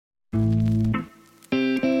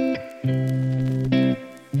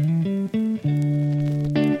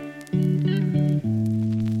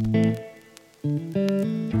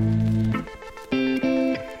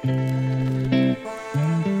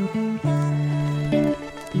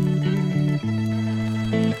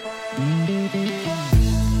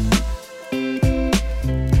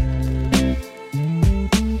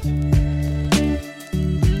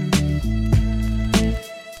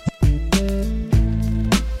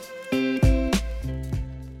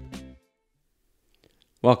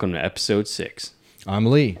Welcome to episode 6. I'm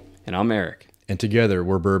Lee, And I'm Eric. and together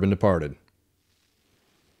we're Bourbon Departed.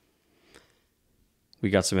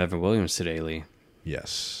 We got some Evan Williams today, Lee.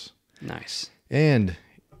 Yes. Nice. And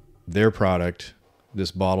their product,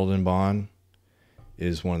 this Bottled in Bond,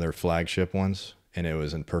 is one of their flagship ones, and it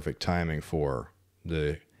was in perfect timing for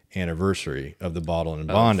the anniversary of the Bottled in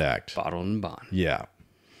Bond Act. Bottled and Bond. Yeah.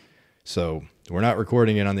 So we're not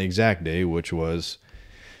recording it on the exact day, which was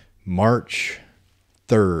March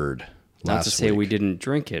 3rd. Not to say week. we didn't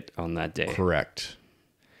drink it on that day. Correct.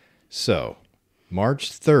 So,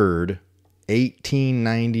 March 3rd,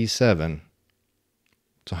 1897.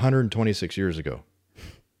 It's 126 years ago.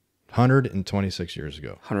 126 years ago.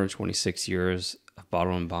 126 years of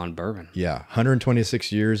Bottled and Bond bourbon. Yeah,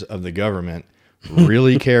 126 years of the government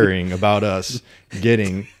really caring about us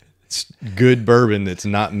getting good bourbon that's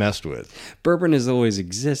not messed with. Bourbon has always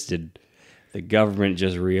existed. The government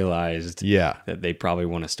just realized Yeah, that they probably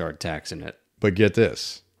want to start taxing it. but get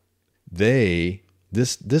this.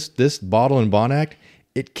 This Bottle and Bond Act,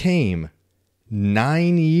 it came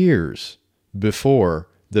 9 years before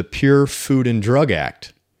the Pure Food and Drug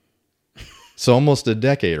Act. So almost a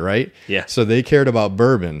decade, right? Yeah. So they cared about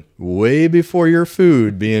bourbon way before your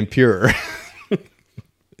food being pure.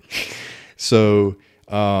 So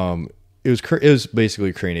it was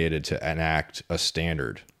basically created to enact a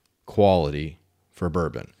standard quality for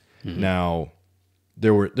bourbon. Mm-hmm. Now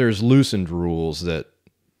there's loosened rules that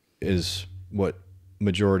is what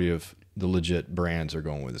majority of the legit brands are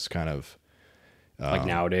going with. It's kind of Like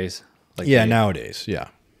nowadays. Like nowadays. Yeah,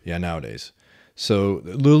 nowadays. So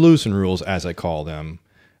the loosened rules, as I call them,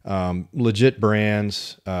 legit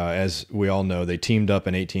brands, as we all know, they teamed up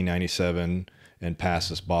in 1897 and passed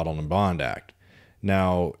this Bottled and Bond Act.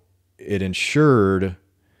 Now, it ensured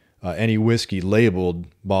any whiskey labeled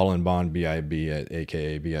Bottled and Bond BIB,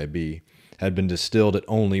 aka BIB, had been distilled at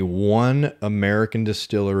only one American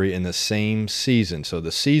distillery in the same season. So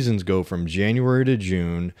the seasons go from January to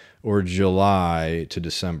June or July to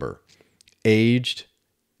December. Aged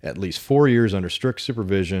at least 4 years under strict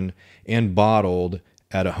supervision and bottled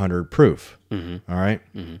at 100 proof. Mm-hmm. All right?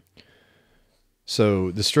 Mm-hmm. So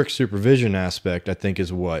the strict supervision aspect, I think,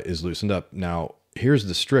 is what is loosened up. Now, here's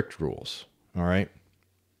the strict rules. All right?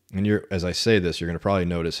 And as I say this, you're going to probably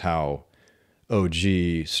notice how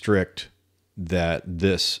OG strict that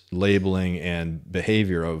this labeling and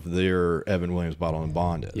behavior of their Evan Williams Bottle and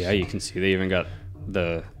Bond is. Yeah, you can see they even got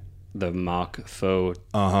the mock faux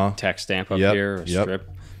tax stamp up here, or strip,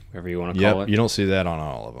 whatever you want to call it. You don't see that on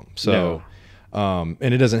all of them. So, and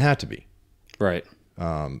it doesn't have to be. Right.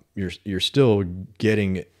 You're still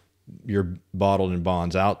getting your Bottled and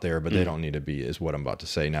Bonds out there, but they don't need to be, is what I'm about to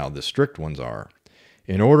say. Now, the strict ones are,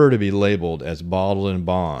 in order to be labeled as Bottled and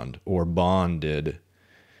Bond or bonded,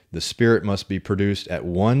 the spirit must be produced at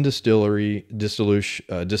one distillation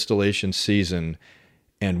season,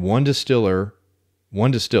 and one distiller,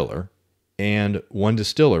 and one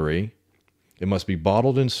distillery. It must be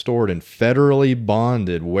bottled and stored in federally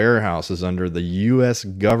bonded warehouses under the U.S.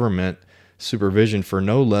 government supervision for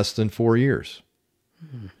no less than 4 years.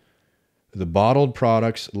 Mm-hmm. The bottled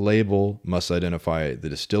products label must identify the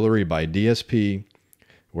distillery by DSP,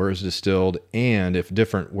 where it was distilled, and, if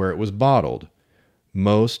different, where it was bottled.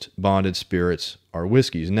 Most bonded spirits are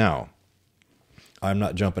whiskeys. Now, I'm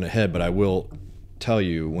not jumping ahead, but I will tell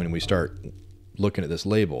you when we start looking at this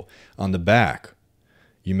label. On the back,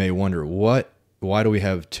 you may wonder, why do we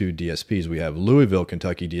have two DSPs? We have Louisville,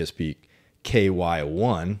 Kentucky DSP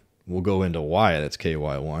KY1. We'll go into why that's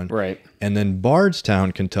KY1. Right. And then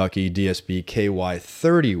Bardstown, Kentucky DSP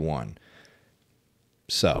KY31.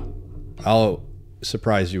 So, I'll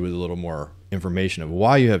surprise you with a little more information of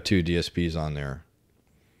why you have two DSPs on there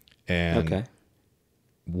and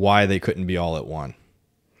why they couldn't be all at one.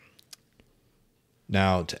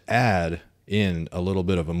 Now, to add in a little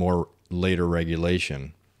bit of a more later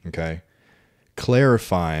regulation, okay,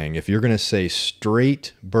 clarifying, if you're going to say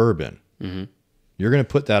straight bourbon, you're going to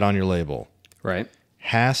put that on your label. Right.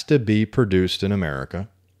 Has to be produced in America.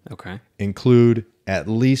 Okay. Include at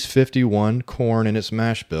least 51 corn in its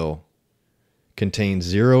mash bill. Contains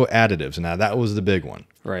 0 additives. Now, that was the big one.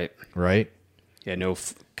 Right. Right? Yeah, no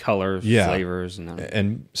colors, flavors.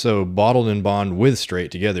 And so bottled and bond with straight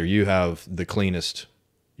together, you have the cleanest.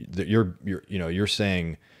 You're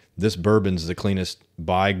saying this bourbon's the cleanest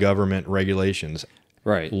by government regulations,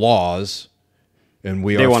 right? Laws, and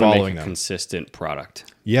they are following them. They want to make a them. consistent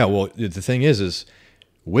product. Yeah, well, the thing is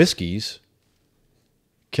whiskeys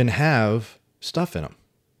can have stuff in them.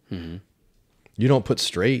 Mm-hmm. You don't put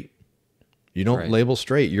straight. You don't label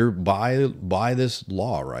straight. You're by this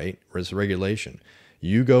law, right? Or this regulation.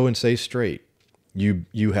 You go and say straight.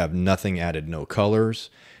 You have nothing added, no colors.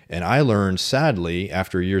 And I learned, sadly,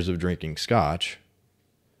 after years of drinking scotch,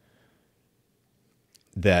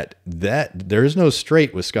 that there is no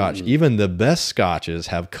straight with scotch. Even the best scotches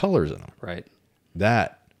have colors in them. Right.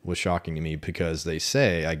 That was shocking to me because they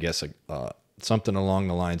say, I guess, something along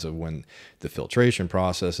the lines of when the filtration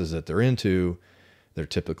processes that they're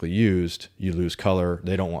typically used, you lose color.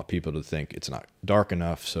 They don't want people to think it's not dark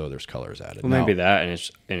enough, so there's colors added. Well, maybe that,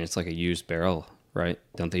 and it's like a used barrel, right?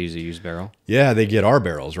 Don't they use a used barrel? Yeah, they get our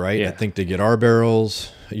barrels, right? Yeah. I think they get our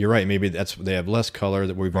barrels. You're right. Maybe they have less color,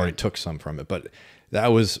 that we've already took some from it. But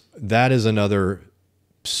that is another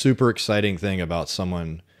super exciting thing about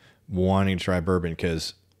someone wanting to try bourbon,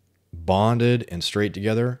 because bonded and straight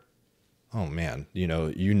together, oh man,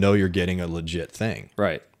 you're getting a legit thing.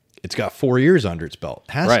 Right. It's got 4 years under its belt.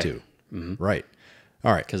 Has right. to. Mm-hmm. Right.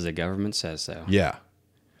 All right. Because the government says so. Yeah.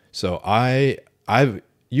 So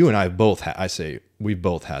you and I both we've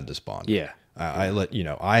both had this bond. Yeah.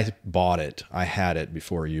 I bought it. I had it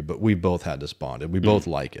before you, but we both had this bonded. We both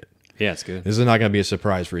like it. Yeah, it's good. This is not going to be a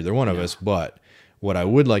surprise for either one of us, but what I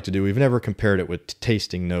would like to do, we've never compared it with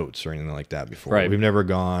tasting notes or anything like that before. Right. We've never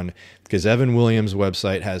gone, because Evan Williams'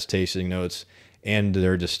 website has tasting notes and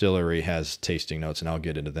their distillery has tasting notes, and I'll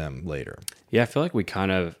get into them later. Yeah, I feel like we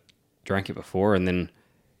kind of drank it before, and then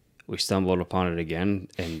we stumbled upon it again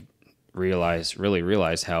and really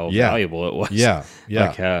realized how valuable it was. Yeah, yeah.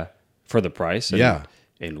 Like for the price and,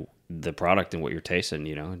 and the product and what you're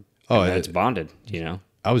tasting, Oh, it's bonded,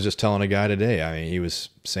 I was just telling a guy today, I mean, he was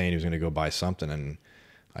saying he was going to go buy something, and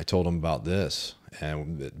I told him about this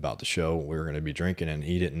and about the show we were going to be drinking, and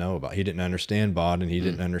he didn't understand bod, and he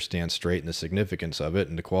didn't understand straight and the significance of it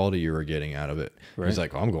and the quality you were getting out of it. Right. He's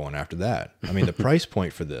like, I'm going after that. I mean, the price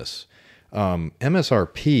point for this,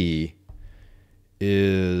 MSRP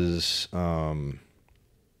is, I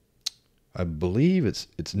believe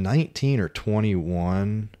it's 19 or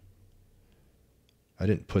 21. I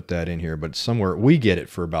didn't put that in here, but somewhere we get it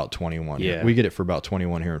for about 21. Yeah. We get it for about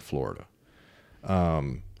 21 here in Florida.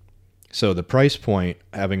 So the price point,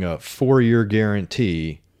 having a 4-year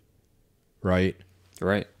guarantee, right?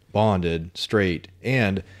 Right. Bonded, straight.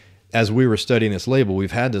 And as we were studying this label,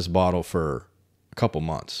 we've had this bottle for a couple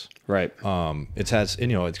months. Right. It's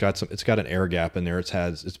got an air gap in there.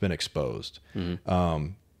 It's been exposed.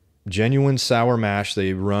 Mm-hmm. Genuine sour mash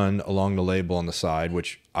they run along the label on the side,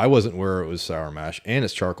 which I wasn't aware it was sour mash, and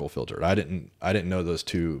it's charcoal filtered. I didn't know those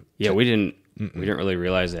two. Yeah, we didn't really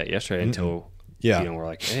realize that yesterday until we're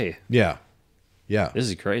like, hey, yeah, this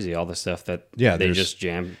is crazy. All the stuff that they just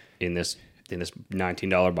jammed in this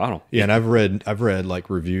 $19 bottle. Yeah, and I've read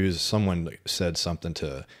like reviews. Someone said something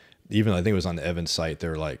to, even I think it was on the Evans site.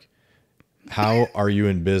 They're like, how are you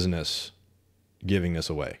in business giving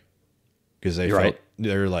this away? Because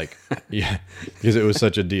they're like, yeah, because it was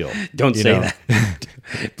such a deal. Don't say that.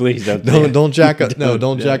 Please don't. Don't jack up. No,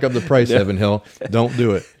 don't jack up the price, Evan Hill. Don't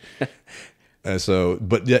do it.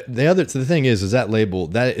 But the thing is that label,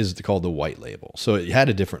 that is called the white label. So it had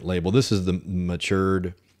a different label. This is the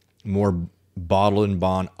matured, more bottle and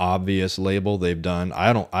bond obvious label they've done.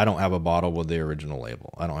 I don't have a bottle with the original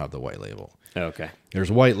label. I don't have the white label. Oh, okay. There's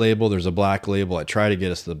a white label. There's a black label. I try to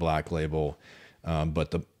get us to the black label,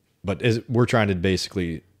 we're trying to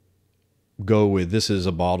basically go with, this is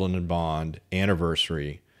a bottle and bond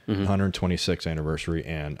anniversary, 126th anniversary,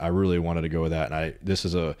 and I really wanted to go with that.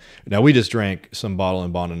 And now we just drank some bottle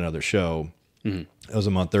and bond on another show. It was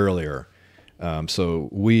a month earlier, so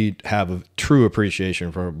we have a true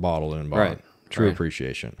appreciation for bottle and bond. True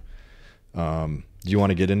appreciation. Do you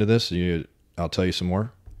want to get into this? I'll tell you some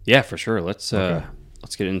more. Yeah, for sure. Let's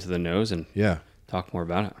get into the nose and talk more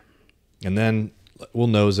about it. And then we'll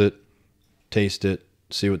nose it, taste it,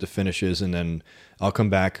 see what the finish is, and then I'll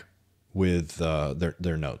come back with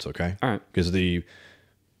their notes, okay? All right. Because the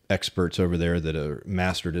experts over there that are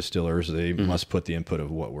master distillers, they must put the input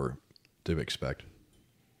of what we're to expect.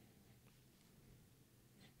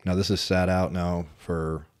 Now, this is sat out now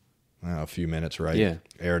for a few minutes, right? Yeah.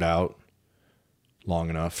 Aired out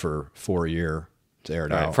long enough for a year. It's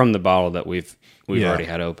aired out. From the bottle that we've already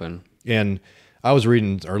had open. And I was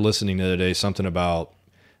reading or listening the other day something about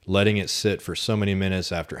letting it sit for so many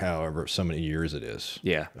minutes after however so many years it is.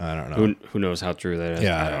 Yeah. I don't know. Who knows how true that is?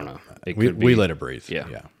 Yeah. I don't know. We let it breathe. Yeah.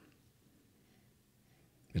 Yeah.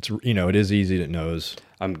 It's, it is easy to nose.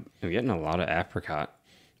 I'm getting a lot of apricot.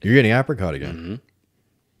 You're getting apricot again. Mm-hmm.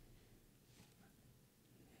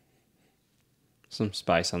 Some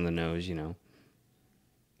spice on the nose,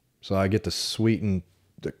 So I get the sweetened,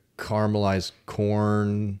 the caramelized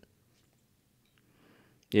corn.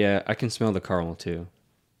 Yeah, I can smell the caramel too.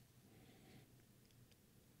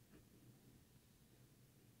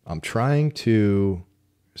 I'm trying to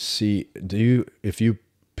see. If you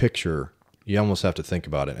picture, you almost have to think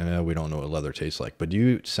about it. And I know we don't know what leather tastes like, but do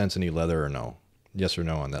you sense any leather or no? Yes or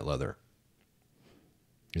no on that leather?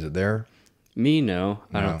 Is it there? Me, no.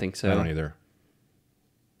 I don't think so. I don't either.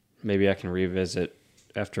 Maybe I can revisit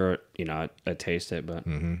after, I taste it, but.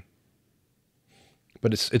 Mm-hmm.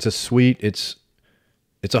 But it's a sweet, it's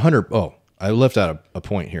 100. Oh, I left out a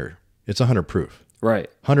point here. It's 100 proof. Right.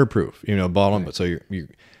 100 proof, bottle. Right. But so you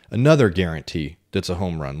another guarantee that's a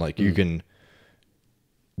home run. Like you can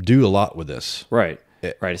do a lot with this. Right.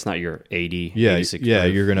 Right. It's not your 80. Yeah. 86 yeah.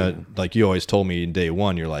 proof. You're going to, like you always told me in day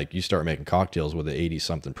one, you're like, you start making cocktails with the 80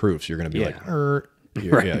 something proofs. You're going to be like,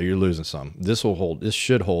 right. Yeah, you're losing some. This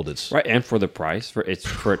should hold its. Right. And for the price, for it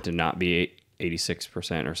to not be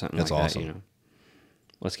 86% or something that's like awesome. that,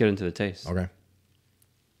 Let's get into the taste. Okay.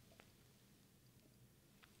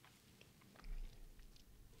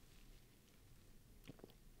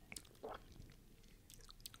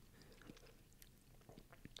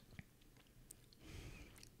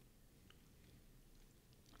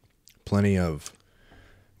 Plenty of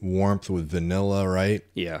warmth with vanilla, right?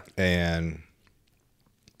 Yeah. And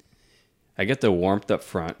I get the warmth up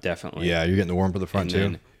front, definitely. Yeah, you're getting the warmth at the front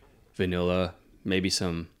and too. Vanilla, maybe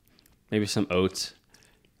some oats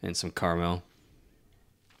and some caramel.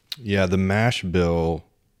 Yeah, the mash bill,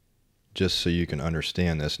 just so you can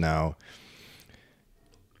understand this now,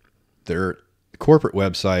 their corporate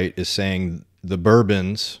website is saying the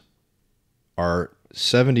bourbons are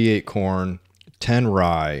 78 corn, 10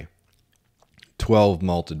 rye, 12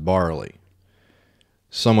 malted barley.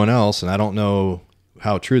 Someone else, and I don't know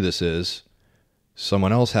how true this is,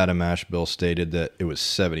 someone else had a mash bill stated that it was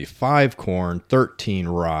 75 corn, 13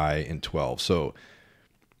 rye, and 12. So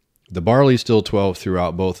the barley's still 12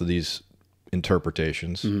 throughout both of these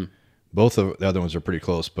interpretations. Mm-hmm. Both of the other ones are pretty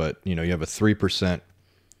close, but you have a 3%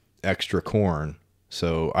 extra corn.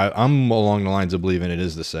 So I'm along the lines of believing it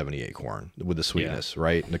is the 78 corn with the sweetness,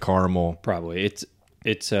 right? And the caramel. Probably. It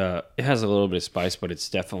has a little bit of spice, but it's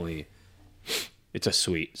definitely a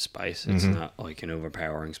sweet spice. It's not like an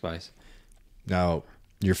overpowering spice. Now,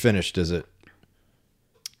 your finish, does it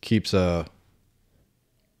keeps the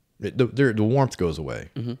warmth goes away,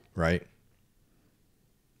 right?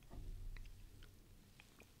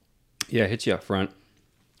 Yeah, it hits you up front,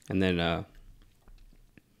 and then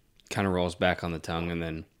kind of rolls back on the tongue, and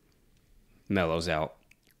then mellows out.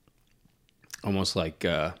 Almost like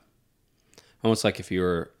if you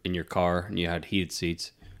were in your car and you had heated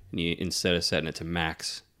seats, and you, instead of setting it to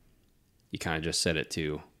max, you kind of just set it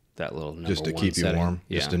to that little number just to one keep setting. You warm,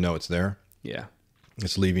 just to know it's there. Yeah,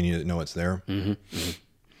 it's leaving you to know it's there. Mm-hmm.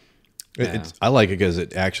 Mm-hmm. I like it because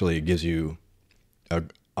it actually gives you a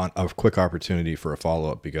quick opportunity for a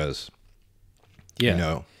follow up because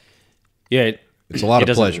it's a lot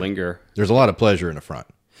of pleasure. Linger. There's a lot of pleasure in the front.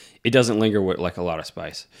 It doesn't linger with like a lot of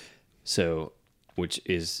spice, so which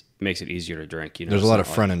makes it easier to drink. There's a lot of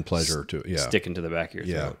front end pleasure to sticking to the back of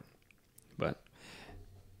your throat. But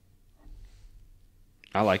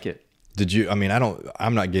I like it. Did you? I mean,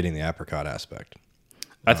 I'm not getting the apricot aspect.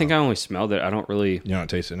 I think I only smelled it. I don't really. You don't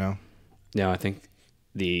taste it now? No, I think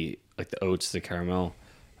the oats, the caramel.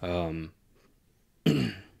 I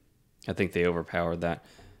think they overpowered that.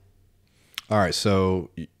 All right, so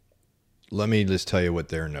let me just tell you what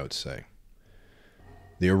their notes say.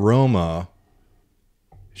 The aroma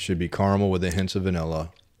should be caramel with the hints of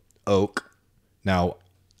vanilla, oak. Now,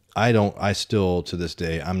 I still to this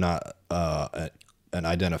day, I'm not an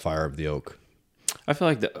identifier of the oak. I feel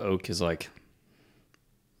like the oak is like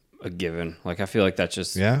a given. Like I feel like that's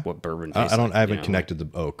just what bourbon tastes like. I haven't connected the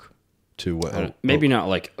oak to what maybe not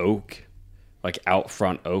like oak, like out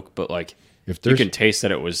front oak, but like if you can taste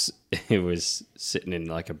that it was sitting in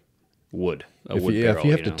like a wood. Wood barrel, if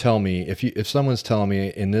you have to tell me, if someone's telling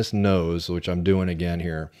me in this nose, which I'm doing again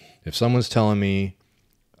here, if someone's telling me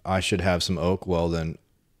I should have some oak, well then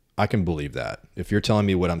I can believe that. If you're telling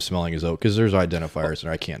me what I'm smelling is oak, because there's identifiers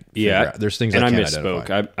and I can't. There's things and I can't misspoke.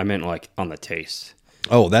 identify. I meant like on the taste.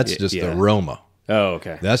 Oh, that's just the aroma. Oh,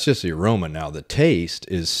 okay. That's just the aroma. Now the taste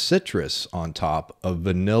is citrus on top of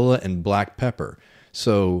vanilla and black pepper.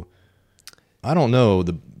 So I don't know.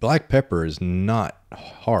 The black pepper is not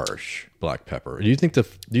harsh. Black pepper. Do you think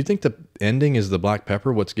the ending is the black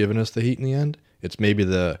pepper? What's giving us the heat in the end? It's maybe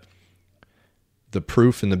the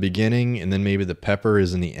proof in the beginning, and then maybe the pepper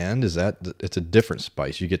is in the end. Is that? It's a different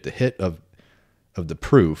spice. You get the hit of the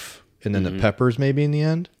proof, and then the peppers maybe in the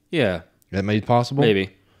end. Yeah, that may be possible.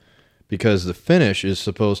 Maybe because the finish is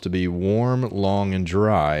supposed to be warm, long, and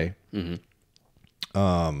dry.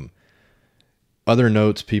 Mm-hmm. Other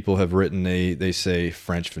notes people have written, they say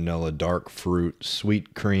French vanilla, dark fruit,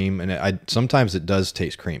 sweet cream, and sometimes it does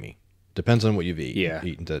taste creamy. Depends on what you've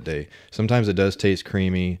eaten that day. Sometimes it does taste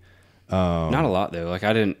creamy. Not a lot though. Like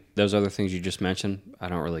I didn't. Those other things you just mentioned, I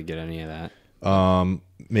don't really get any of that.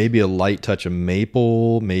 Maybe a light touch of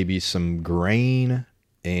maple, maybe some grain,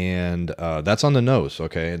 and that's on the nose.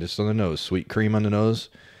 Okay, just on the nose. Sweet cream on the nose.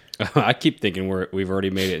 I keep thinking we've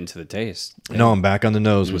already made it into the taste. No, I'm back on the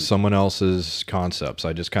nose with someone else's concepts.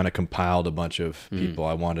 I just kind of compiled a bunch of people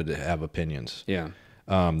I wanted to have opinions. Yeah.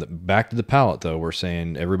 Back to the palate, though. We're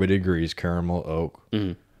saying everybody agrees caramel, oak.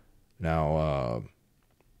 Now,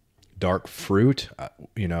 dark fruit, I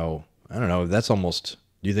don't know. That's almost.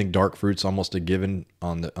 Do you think dark fruit's almost a given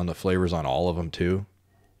on the flavors on all of them too?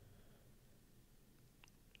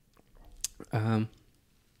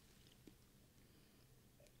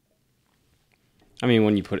 I mean,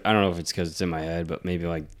 when you put, I don't know if it's because it's in my head, but maybe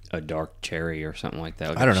like a dark cherry or something like that.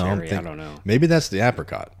 Like I don't know. I don't know. Maybe that's the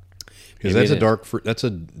apricot, because Maybe that's it a dark fruit. That's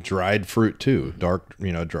a dried fruit too. Dark,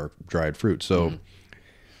 dried fruit. So,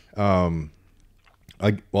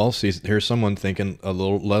 see, here's someone thinking a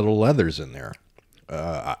little leather's in there.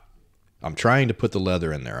 I'm trying to put the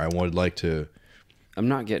leather in there. I would like to. I'm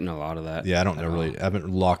not getting a lot of that. Yeah, I don't know really. I haven't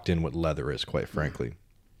locked in what leather is, quite frankly.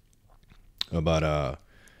 But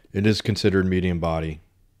it is considered medium body,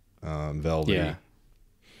 velvety. Yeah.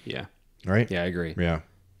 Yeah. Right? Yeah, I agree. Yeah.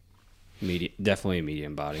 Definitely a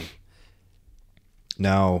medium body.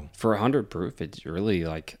 Now, for 100 proof, it's really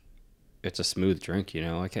like, it's a smooth drink,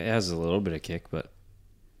 like it has a little bit of kick, but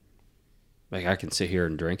like I can sit here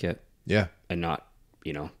and drink it. Yeah. And not,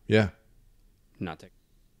 Yeah. not take.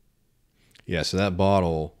 Yeah. So that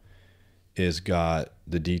bottle is got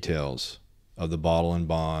the details of the bottle and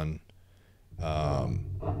bond.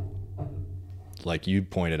 Like you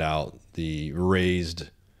pointed out, the raised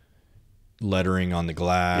lettering on the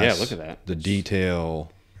glass. Yeah, look at that. The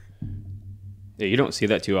detail. Yeah, you don't see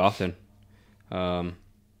that too often.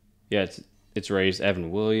 Yeah, it's raised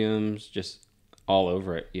Evan Williams just all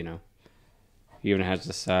over it. Even has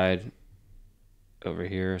the side over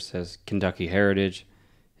here says Kentucky Heritage,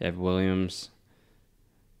 Evan Williams.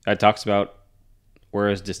 It talks about where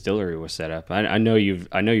his distillery was set up. I know you've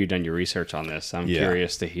done your research on this. I'm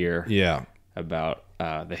curious to hear about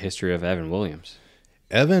the history of Evan Williams.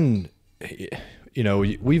 Evan,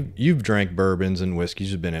 you've drank bourbons and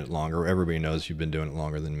whiskeys. You've been in it longer. Everybody knows you've been doing it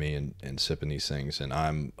longer than me and sipping these things. And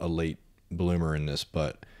I'm a late bloomer in this,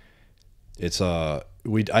 but it's I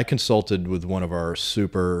consulted with one of our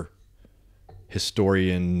super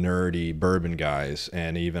historian nerdy bourbon guys,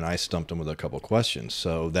 and even I stumped him with a couple questions.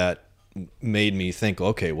 So that made me think,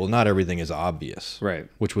 okay, well, not everything is obvious, right?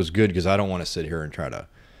 Which was good, because I don't want to sit here and try to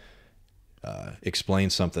explain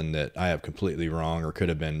something that I have completely wrong, or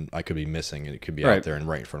I could be missing, and it could be out there and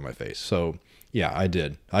right in front of my face. So yeah, I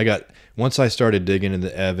did. Once I started digging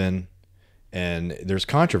into Evan, and there's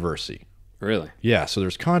controversy. Really? Yeah. So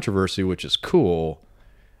there's controversy, which is cool.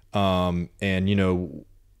 And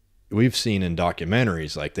we've seen in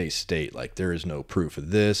documentaries, like they state like there is no proof of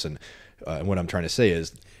this. And what I'm trying to say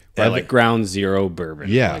is, like Ground Zero bourbon.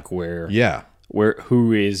 Yeah. Like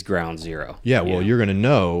who is Ground Zero? Yeah. Well, you're going to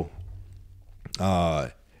know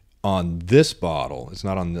on this bottle, it's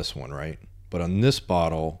not on this one, right? But on this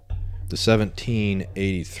bottle, the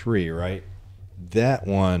 1783, right? That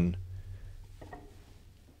one,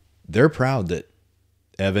 they're proud that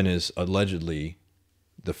Evan is allegedly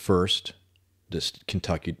the first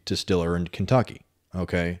Kentucky distiller in Kentucky.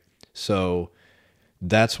 Okay. So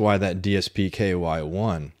that's why that DSPKY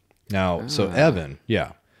won. Now, so Evan,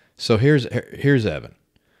 yeah. So here's Evan.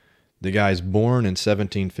 The guy's born in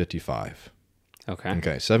 1755. Okay,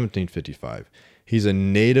 1755. He's a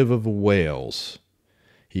native of Wales.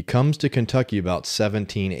 He comes to Kentucky about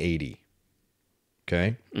 1780.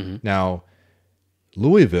 Okay? Mm-hmm. Now,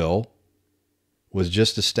 Louisville was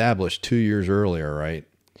just established 2 years earlier, right?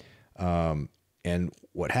 And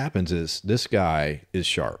what happens is this guy is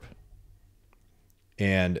sharp.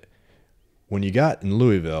 And when you got in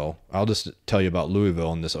Louisville, I'll just tell you about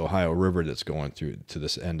Louisville and this Ohio River that's going through to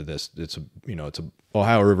this end of this. It's a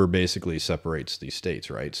Ohio River basically separates these states,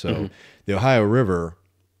 right? So the Ohio River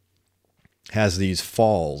has these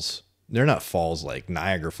falls. They're not falls like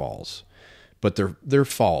Niagara Falls, but they're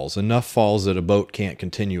falls, enough falls that a boat can't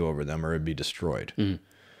continue over them or it'd be destroyed.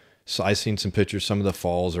 So I seen some pictures. Some of the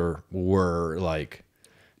falls were like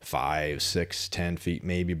 5, 6, 10 feet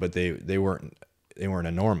maybe, but they weren't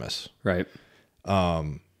enormous. Right.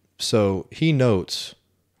 So he notes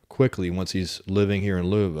quickly, once he's living here in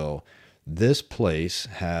Louisville, this place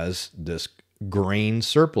has this grain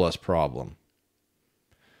surplus problem.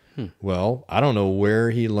 Well, I don't know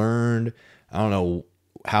where he learned. I don't know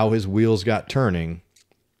how his wheels got turning,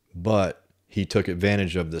 but he took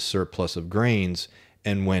advantage of the surplus of grains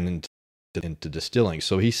and went into distilling.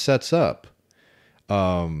 So he sets up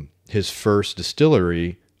his first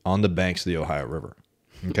distillery on the banks of the Ohio River.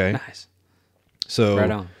 Okay. Nice. So,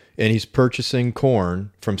 Right on. and he's purchasing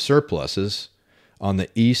corn from surpluses on the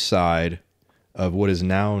east side of what is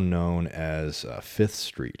now known as Fifth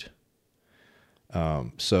Street.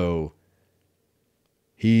 So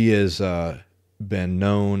he has been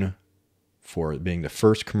known for being the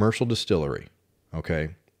first commercial distillery. Okay.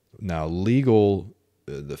 Now,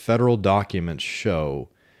 the federal documents show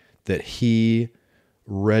that he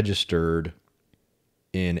registered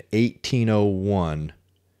in 1801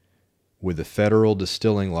 with the federal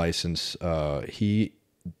distilling license. He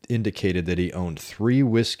indicated that he owned 3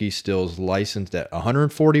 whiskey stills licensed at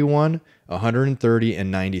 141, 130,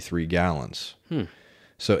 and 93 gallons.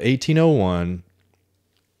 So 1801,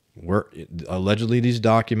 where allegedly these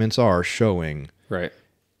documents are showing Right.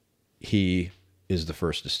 he is the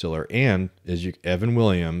first distiller. And Evan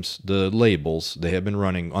Williams, the labels they have been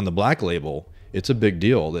running on the black label, it's a big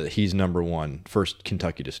deal that he's number 1 first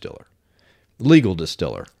Kentucky distiller, legal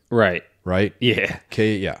distiller, Right. right? Yeah.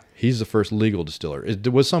 Okay, yeah, he's the first legal distiller.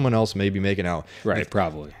 Was someone else maybe making out? Right.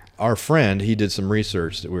 Probably. Our friend, he did some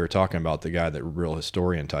research that we were talking about, the guy, that real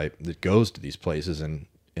historian type that goes to these places and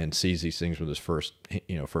sees these things with his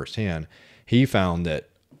firsthand. He found that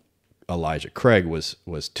Elijah Craig was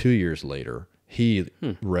 2 years later. He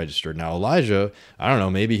registered. Now Elijah, I don't know,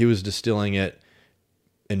 maybe he was distilling it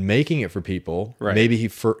and making it for people. Right. Maybe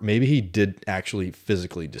he did actually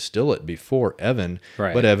physically distill it before Evan.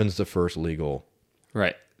 Right. But Evan's the first legal.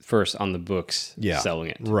 Right. First on the books, selling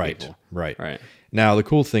it to right, people. right. Right. Now, the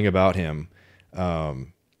cool thing about him,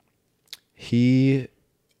 he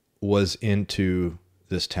was into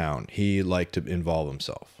this town. He liked to involve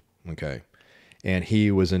himself, okay? And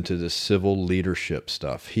he was into the civil leadership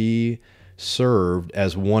stuff. He served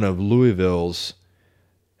as one of Louisville's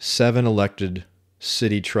 7 elected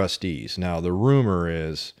city trustees. Now, the rumor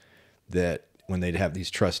is that when they'd have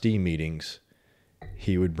these trustee meetings,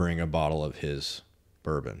 he would bring a bottle of his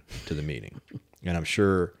bourbon to the meeting. And I'm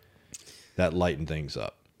sure that lightened things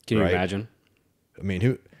up. Can you right? imagine? I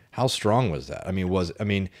mean, how strong was that? I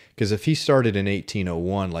mean, because if he started in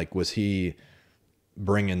 1801, like, was he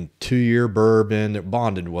bringing 2-year bourbon?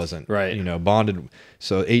 Bonded wasn't, Right. Bonded.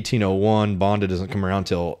 So 1801, Bonded doesn't come around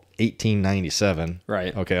till 1897.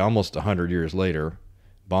 Right. Okay, almost 100 years later,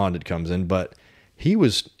 Bonded comes in. But he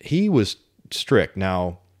was strict.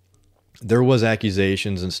 Now, there was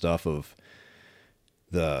accusations and stuff of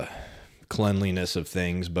the cleanliness of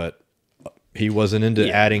things, but he wasn't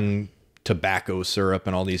into adding tobacco syrup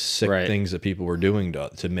and all these sick things that people were doing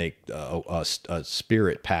to make a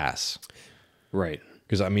spirit pass. Right.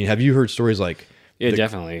 Because, I mean, have you heard stories like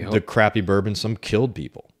Definitely. the crappy bourbon, some killed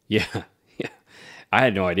people? Yeah. Yeah. I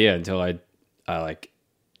had no idea until I like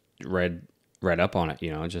read up on it,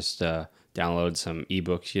 just download some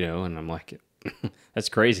ebooks, and I'm like, that's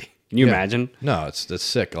crazy. Can you imagine? No, that's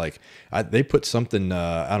sick. Like, they put something,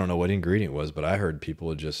 I don't know what ingredient it was, but I heard people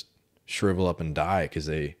would just shrivel up and die because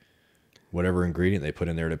whatever ingredient they put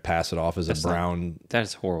in there to pass it off as a brown.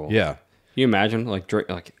 That's horrible. Yeah. Can you imagine, like, drink,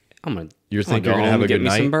 like, You're thinking you're going to have a good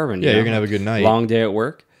night? Some bourbon. Yeah, you're going to have a good night. Long day at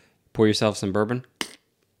work. Pour yourself some bourbon.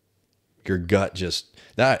 Your gut just,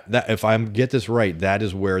 that if I get this right, that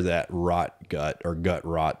is where that rot gut or gut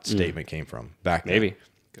rot statement came from back then. Maybe.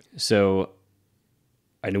 So,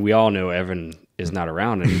 I know we all know Evan is not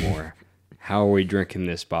around anymore. How are we drinking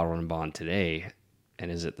this bottle and bond today?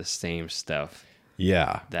 And is it the same stuff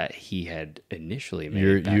Yeah. that he had initially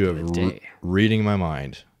made back You in have the day? reading my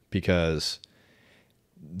mind, because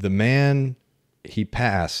the man, he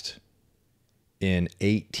passed in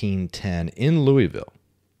 1810 in Louisville.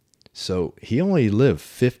 So he only lived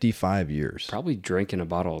 55 years. Probably drinking a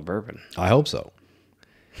bottle of bourbon. I hope so.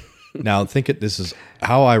 Now, this is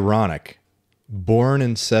how ironic. Born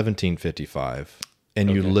in 1755, and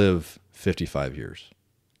you live 55 years.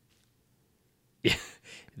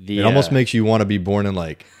 It almost makes you want to be born in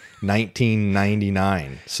like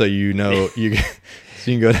 1999, so you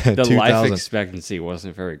can go to the 2000. life expectancy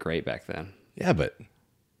wasn't very great back then. Yeah, but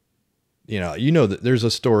you know that there's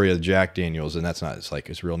a story of Jack Daniels, and that's not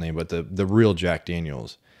his real name, but the real Jack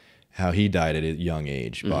Daniels, how he died at a young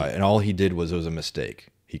age and all he did was, it was a mistake.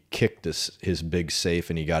 He kicked his big safe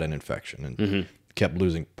and he got an infection and kept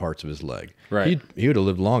losing parts of his leg. Right. He would have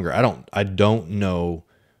lived longer. I don't know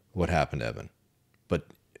what happened to Evan, but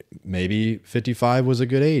maybe 55 was a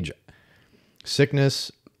good age. Sickness,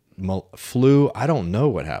 flu, I don't know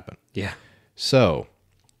what happened. Yeah. So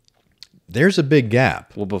there's a big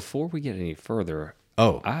gap. Well, before we get any further,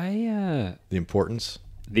 Oh, the importance.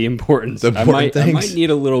 importance. The important I things. might need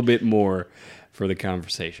a little bit more for the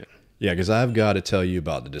conversation. Yeah, because I've got to tell you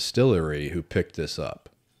about the distillery who picked this up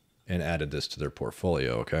and added this to their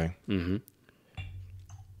portfolio, okay? Mm-hmm.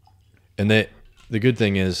 And the good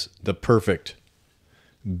thing is the perfect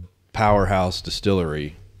powerhouse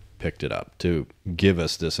distillery picked it up to give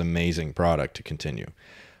us this amazing product to continue.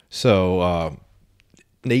 So,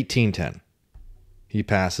 in 1810, he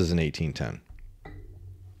passes in 1810.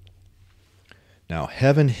 Now,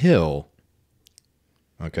 Heaven Hill,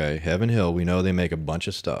 we know they make a bunch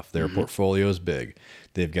of stuff. Their portfolio is big.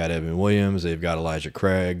 They've got Evan Williams, they've got Elijah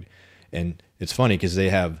Craig, and it's funny because they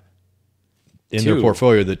have in their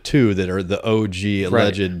portfolio the two that are the OG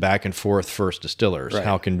alleged back and forth first distillers. Right.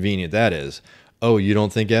 How convenient that is. Oh, you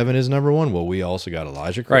don't think Evan is number one? Well, we also got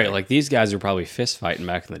Elijah Craig. Right, like these guys are probably fist fighting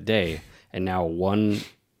back in the day, and now one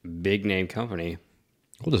big name company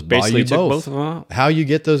we'll just buy you both of them out. How you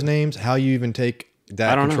get those names, how you even take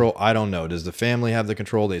that control, I don't know. Does the family have the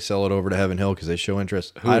control? They sell it over to Heaven Hill because they show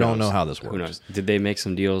interest? I don't know how this works. Who knows? Did they make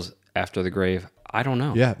some deals after the grave? I don't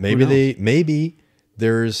know. Yeah, maybe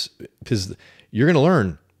there's, because you're going to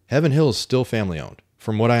learn Heaven Hill is still family owned.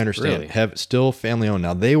 From what I understand, Really? Still family owned.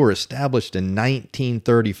 Now, they were established in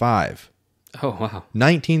 1935. Oh, wow.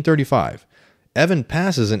 1935. Evan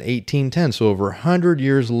passes in 1810, so over 100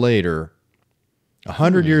 years later,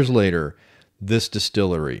 this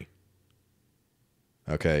distillery,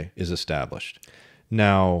 is established.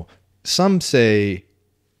 Now, some say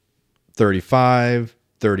 35,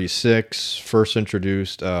 36, first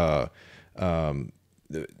introduced, the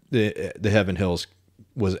Heaven Hills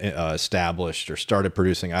was established or started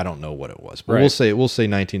producing. I don't know what it was, but we'll say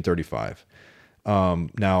 1935.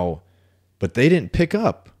 Now, but they didn't pick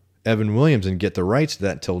up Evan Williams and get the rights to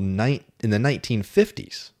that until in the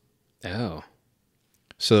 1950s. Oh,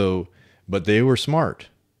 so, but they were smart.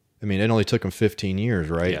 I mean, it only took them 15 years,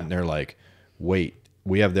 right? Yeah. And they're like, wait,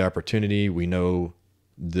 we have the opportunity. We know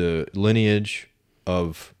the lineage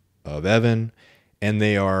of Evan, and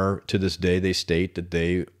they are, to this day, they state that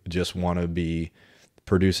they just want to be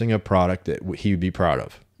producing a product that he would be proud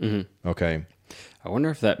of. Mm-hmm. Okay. I wonder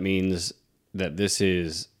if that means that this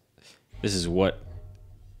is what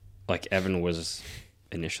like Evan was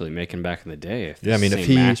initially making back in the day. If if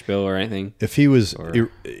he mash bill or anything, if he was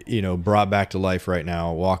brought back to life right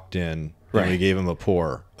now, walked in, and we gave him a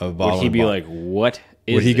pour of a bottle, would he be like, "What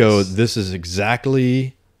is?" Would he go, "This is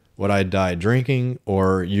exactly what I died drinking,"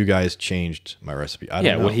 or "You guys changed my recipe"? I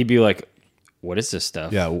don't know. Would he be like, "What is this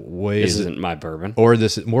stuff? Yeah, this isn't my bourbon." Or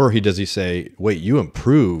does he say, "Wait, you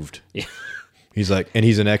improved"? Yeah. He's like, and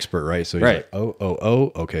he's an expert, right? So he's like,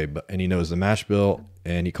 oh, okay, and he knows the mash bill,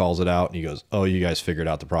 and he calls it out, and he goes, "Oh, you guys figured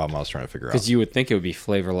out the problem I was trying to figure out." Because you would think it would be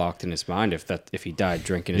flavor locked in his mind if he died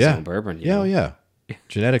drinking his own bourbon. You know? Yeah.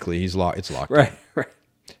 Genetically, it's locked. Right.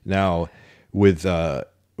 Now, with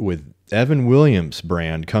Evan Williams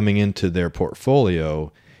brand coming into their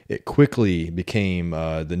portfolio, it quickly became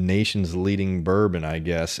the nation's leading bourbon, I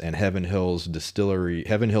guess, and Heaven Hill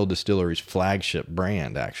Distillery's flagship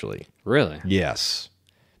brand, actually. Really? Yes.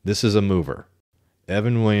 This is a mover.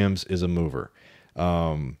 Evan Williams is a mover.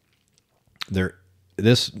 The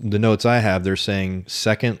notes I have, they're saying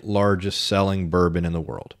second largest selling bourbon in the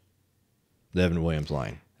world. The Evan Williams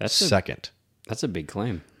line. That's second. That's a big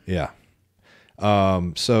claim. Yeah.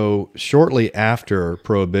 So shortly after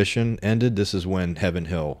Prohibition ended, this is when Heaven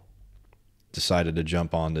Hill decided to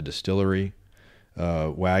jump on the distillery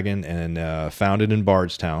wagon and founded in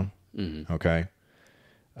Bardstown. Mm-hmm. Okay.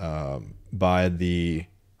 By the,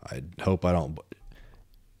 I hope I don't,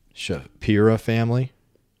 Shapira family,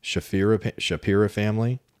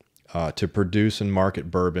 to produce and market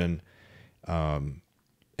bourbon and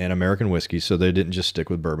American whiskey. So they didn't just stick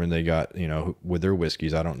with bourbon. They got, with their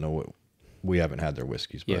whiskeys. I don't know what, we haven't had their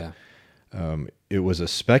whiskeys, but it was a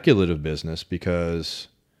speculative business because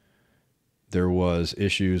there was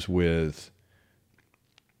issues with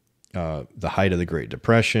the height of the Great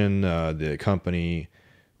Depression. The company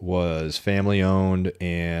was family owned,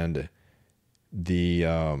 and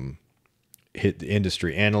the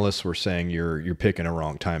industry analysts were saying you're picking a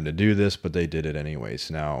wrong time to do this, but they did it anyways.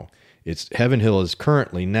 Now, Heaven Hill is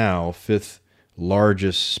currently now fifth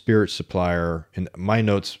largest spirit supplier. In my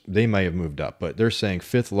notes, they may have moved up, but they're saying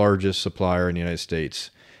fifth largest supplier in the United States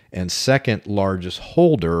and second largest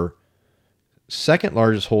holder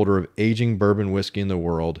of aging bourbon whiskey in the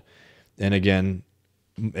world. And again,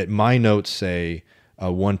 my notes say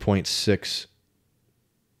 1.6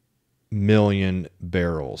 million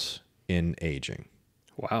barrels in aging.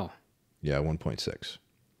 Wow. Yeah, 1.6.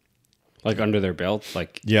 Like under their belt,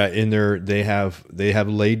 like Yeah, in their they have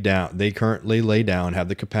laid down. They currently lay down have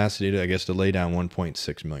the capacity to, I guess, to lay down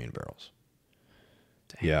 1.6 million barrels.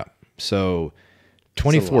 Dang. Yeah. So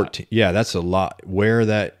 2014. Yeah, that's a lot. Where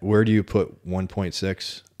do you put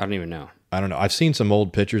 1.6? I don't even know. I don't know. I've seen some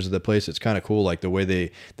old pictures of the place. It's kind of cool, like the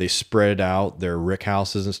way they spread out their rick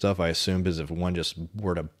houses and stuff. I assume because if one just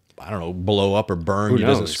were to, I don't know, blow up or burn, it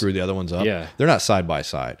doesn't knows? screw the other ones up. Yeah. They're not side by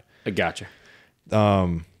side. I gotcha.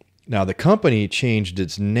 Now the company changed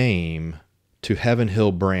its name to Heaven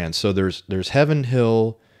Hill Brand. So there's Heaven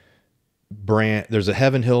Hill brand, there's a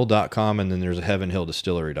heavenhill.com and then there's a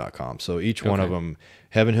heavenhilldistillery.com. So each one of them,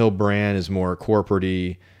 Heaven Hill Brand is more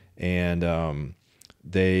corporate-y, and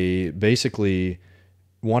they basically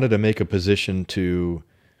wanted to make a position to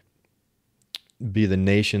be the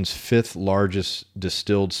nation's 5th largest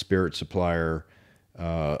distilled spirit supplier.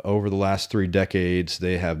 Over the last 3 decades,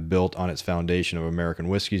 they have built on its foundation of American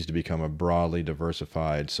whiskeys to become a broadly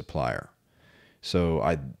diversified supplier.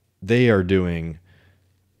 So they are doing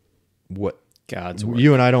what God's work.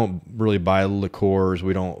 you and I don't really buy liqueurs.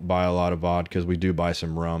 We don't buy a lot of vodkas. We do buy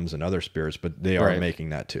some rums and other spirits, but they are Right. making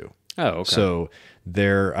that too. Oh, okay. So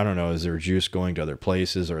I don't know, is there juice going to other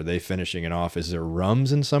places? Or are they finishing it off? Is there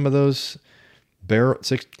rums in some of those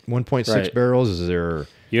 1.6 Right. barrels? Is there...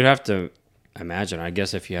 You'd have to imagine. I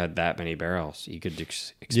guess if you had that many barrels, you could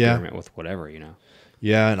experiment with whatever, you know.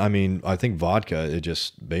 Yeah, and I mean, I think vodka, it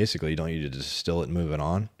just basically, don't you just distill it and move it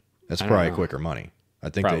on? That's I don't probably know. quicker money. I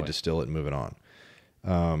think they Probably. distill it and move it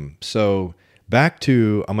on. So back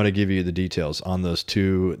to, I'm going to give you the details on those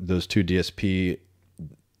two DSP,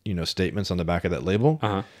 statements on the back of that label.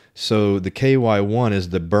 Uh-huh. So the KY1 is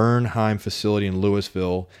the Bernheim facility in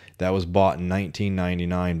Louisville that was bought in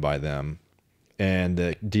 1999 by them. And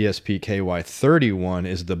the DSP KY31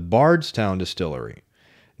 is the Bardstown Distillery.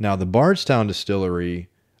 Now, the Bardstown Distillery,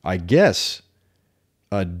 I guess,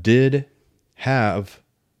 did have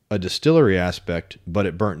a distillery aspect, but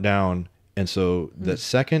it burnt down. And so the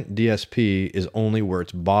second DSP is only where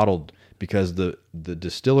it's bottled because the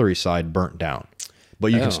distillery side burnt down.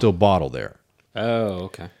 But you Oh. can still bottle there. Oh,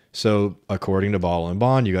 okay. So according to Bottle and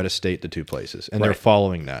Bond, you got to state the 2 places. And they're Right.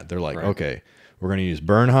 following that. They're like, Right. okay, we're going to use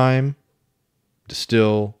Bernheim,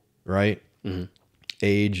 distill, right? Mm-hmm.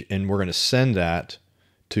 Age, and we're going to send that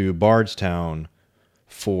to Bardstown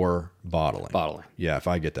for bottling. Bottling. Yeah, if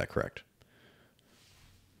I get that correct.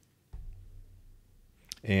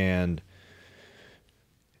 And,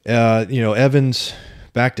 Evans,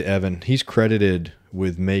 back to Evan, he's credited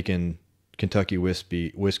with making Kentucky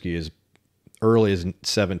whiskey as early as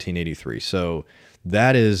 1783. So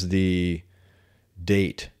that is the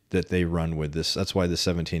date that they run with this. That's why the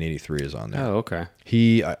 1783 is on there. Oh, okay.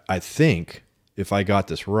 I think, if I got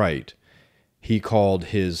this right, he called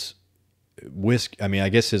his whiskey. I mean, I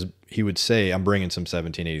guess he would say, "I'm bringing some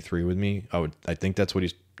 1783 with me." I think that's what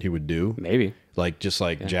he would do. Maybe. Just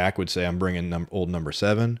like Jack would say, "I'm bringing old number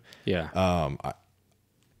 7." Yeah.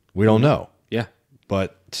 We don't know, Yeah.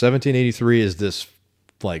 but 1783 is this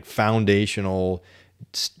like foundational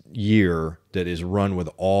year that is run with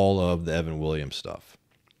all of the Evan Williams stuff.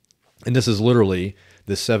 And this is literally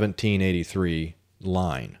the 1783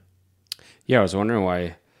 line. Yeah, I was wondering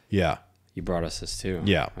why Yeah. you brought us this too.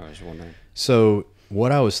 Yeah. I was wondering. So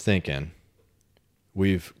what I was thinking,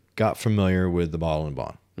 we've got familiar with the Bottle and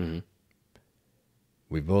Bond. Mm-hmm.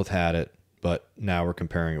 We both had it, but now we're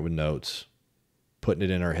comparing it with notes, putting it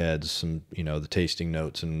in our heads, some, the tasting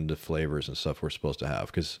notes and the flavors and stuff we're supposed to have.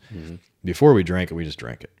 Because before we drank it, we just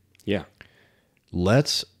drank it. Yeah.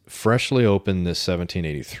 Let's freshly open this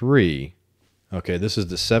 1783. Okay, this is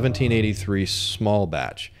the 1783 small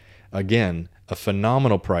batch. Again, a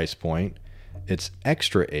phenomenal price point. It's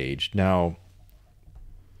extra aged. Now,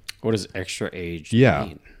 What does extra age yeah.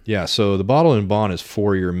 mean? Yeah, so the Bottle and Bond is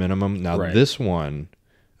 4-year minimum. Now Right. this one,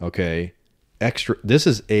 okay, this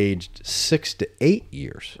is aged 6 to 8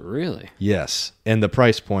 years. Really? Yes, and the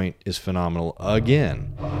price point is phenomenal.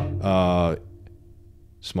 Again,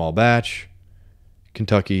 small batch,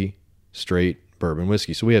 Kentucky straight bourbon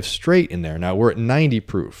whiskey. So we have straight in there. Now we're at 90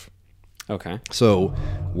 proof. Okay. So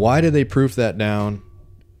why did they proof that down?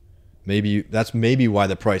 That's maybe why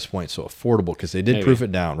the price point's so affordable, because they did Maybe. proof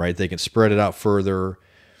it down, right? They can spread it out further,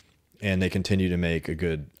 and they continue to make a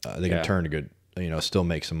good. They Yeah. can turn a good. Still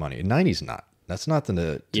make some money. 90's not. That's nothing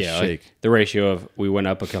to Yeah, shake. like the ratio of we went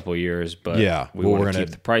up a couple years, but Yeah, we well, want we're to gonna-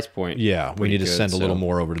 keep the price point. Yeah, we pretty need to good, send a little so-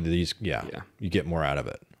 more over to these. Yeah, Yeah. you get more out of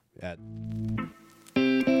it.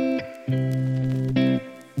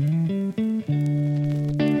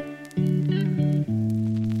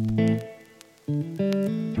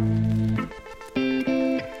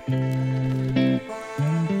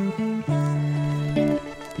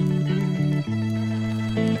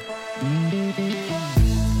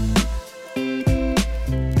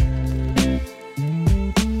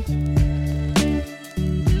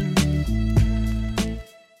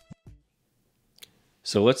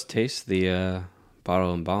 So let's taste the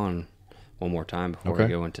Bottle and Bond one more time before we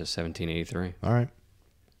Okay. go into 1783. All right.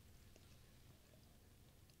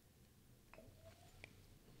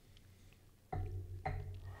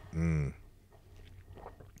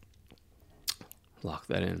 Lock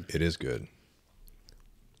that in. It is good.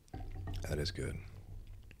 That is good.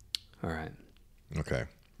 All right. Okay.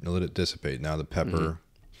 Now let it dissipate. Now the pepper,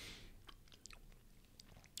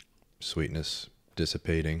 sweetness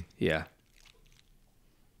dissipating. Yeah,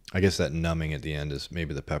 I guess that numbing at the end is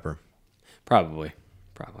maybe the pepper. probably.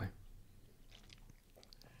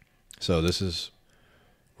 So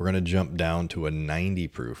we're going to jump down to a 90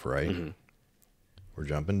 proof, right? Mm-hmm. We're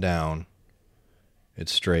jumping down.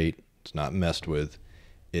 It's straight. It's not messed with.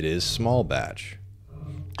 It is small batch.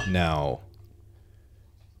 Now,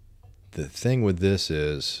 the thing with this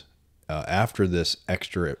is, after this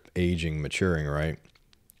extra aging, maturing, right?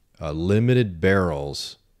 Limited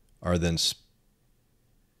barrels are then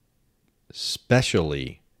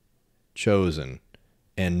specially chosen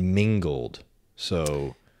and mingled.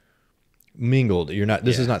 So mingled,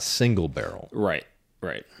 this is not single barrel, Right.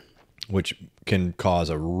 which can cause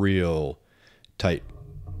a real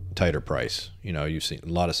tighter price. You know, you've seen a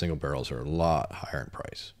lot of single barrels are a lot higher in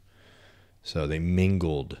price. So they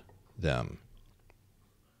mingled them.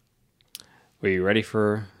 Were you ready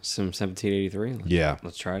for some 1783? Yeah.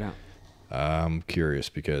 Let's try it out. I'm curious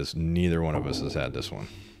because neither one of us has had this one.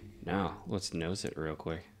 Now, let's nose it real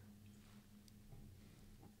quick.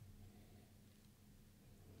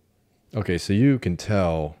 Okay, so you can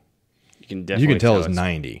tell. You can definitely You can tell it's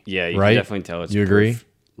 90. Yeah, you right? can definitely tell it's You agree? proof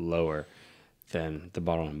lower than the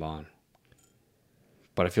Bottle and Bond.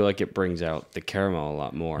 But I feel like it brings out the caramel a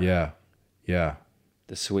lot more. Yeah. Yeah.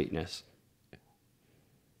 The sweetness.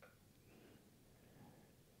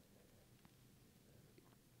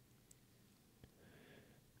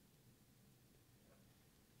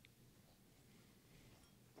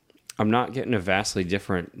 I'm not getting a vastly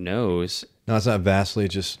different nose. No, it's not vastly,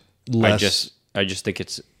 just less. I just think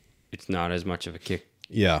it's not as much of a kick,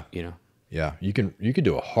 Yeah. you know. Yeah. You could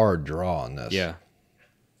do a hard draw on this. Yeah.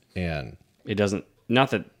 And It doesn't, not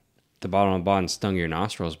that the Bottle and Bond stung your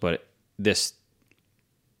nostrils, but this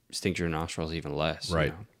stings your nostrils even less.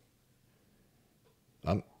 Right.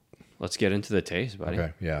 Let's get into the taste, buddy.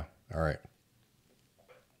 Okay. Yeah. All right.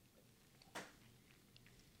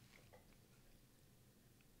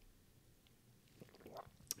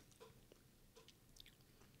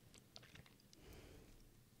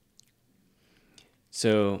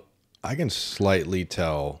 So, I can slightly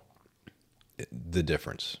tell the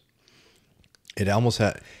difference. It almost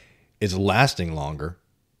it's lasting longer.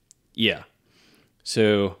 yeah.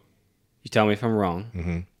 So, you tell me if I'm wrong.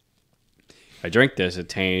 Mm-hmm. I drink this, it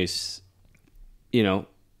tastes,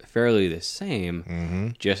 fairly the same. Mm-hmm.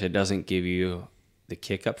 Just it doesn't give you the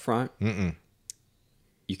kick up front. Mm-mm.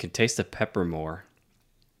 You can taste the pepper more,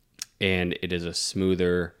 and it is a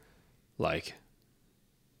smoother, on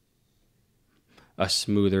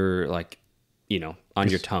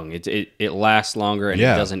your tongue. It lasts longer, and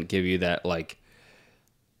Yeah. it doesn't give you that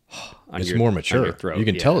It's more mature. on your throat. You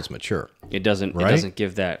can Yeah. tell it's mature. It doesn't. Right? It doesn't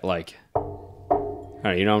give that I don't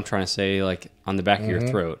know, you know what I'm trying to say, on the back of your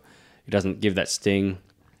throat. It doesn't give that sting.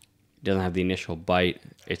 It doesn't have the initial bite.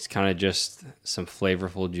 It's kind of just some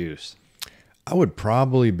flavorful juice. I would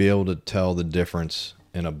probably be able to tell the difference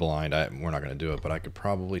in a blind. We're not going to do it, but I could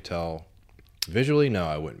probably tell visually. No,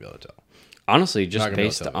 I wouldn't be able to tell. Honestly, Not just gonna be able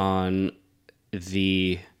based to tell. on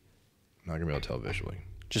the Not going to be able to tell visually.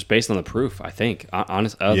 just based on the proof, I think. Other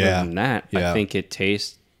Yeah. than that, Yeah. I think it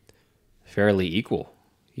tastes fairly equal.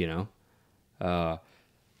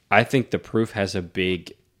 I think the proof has a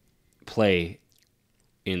big play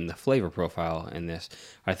in the flavor profile in this.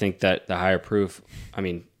 I think that the higher proof,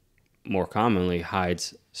 more commonly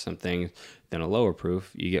hides some things than a lower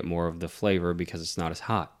proof. You get more of the flavor because it's not as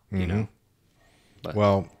hot, you know? But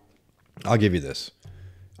Well, I'll give you this.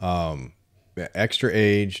 Extra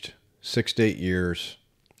aged, 6 to 8 years.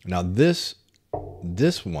 Now this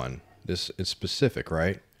one, it's specific,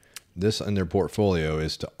 right? This in their portfolio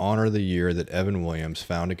is to honor the year that Evan Williams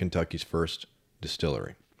founded Kentucky's first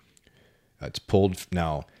distillery. It's pulled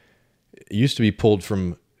now. It used to be pulled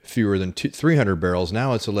from fewer than 300 barrels.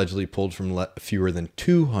 Now it's allegedly pulled from fewer than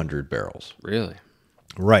 200 barrels. really,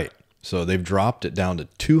 Right. So they've dropped it down to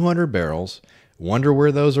 200 barrels. Wonder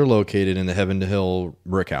where those are located in the Heaven to Hill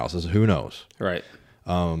brick houses. Who knows? right.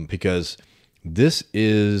 Because this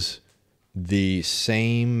is the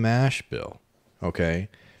same mash bill. okay,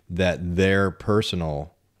 that their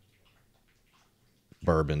personal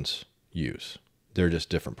bourbons use. They're just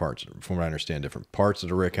different parts. From what I understand, different parts of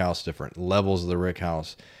the rick house, different levels of the rick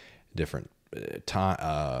house, different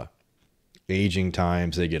time, aging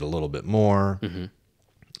times. They get a little bit more.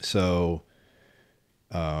 So,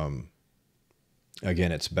 again,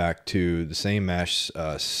 it's back to the same mash,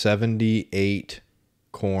 78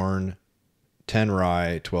 corn, 10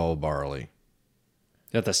 rye, 12 barley.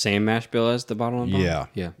 Is that the same mash bill as the bottle and bond? Yeah.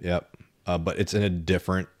 Yeah. Yep. But it's in a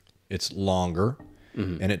different, it's longer,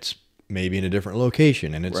 and it's maybe in a different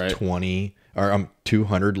location, and it's Right.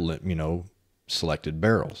 200, selected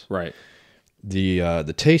barrels. Right.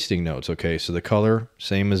 The tasting notes, okay, so the color,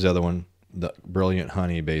 same as the other one, the brilliant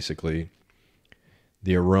honey, basically.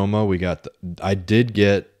 The aroma, I did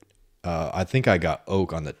get, I think I got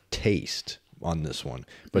oak on the taste on this one,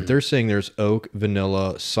 but they're saying there's oak,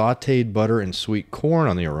 vanilla, sauteed butter, and sweet corn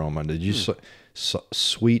on the aroma. Did you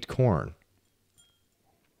sweet corn?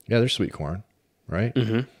 Yeah, there's sweet corn, right?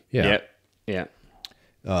 Mm-hmm. Yeah. Yep.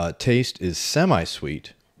 Yeah. Taste is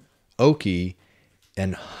semi-sweet, oaky,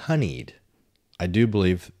 and honeyed. I do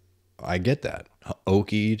believe I get that.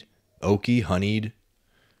 Oaky, honeyed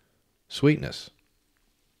sweetness.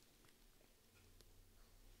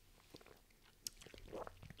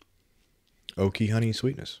 Oaky, honey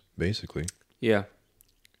sweetness, basically. Yeah.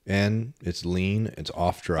 And it's lean. It's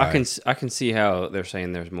off dry. I can see how they're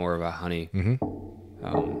saying there's more of a honey.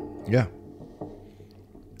 Yeah.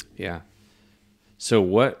 Yeah. So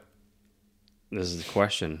what? This is the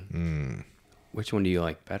question. Which one do you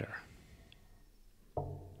like better?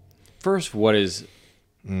 First, what do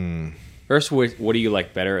you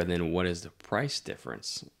like better, and then what is the price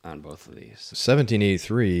difference on both of these?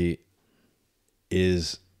 1783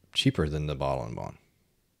 is cheaper than the bottle and bond.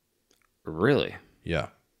 Really? Yeah,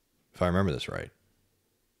 if I remember this right.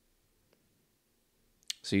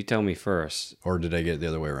 So you tell me first. Or did I get it the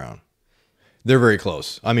other way around? They're very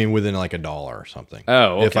close. I mean, within like $1 or something.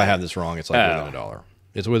 Oh, okay. If I have this wrong, it's like within $1.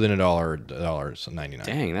 It's within $1.99.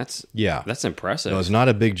 Dang, that's impressive. No, it's not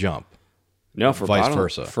a big jump. No, vice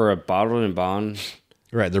versa. For a bottled and bond.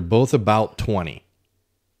 Right, they're both about 20.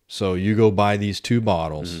 So you go buy these two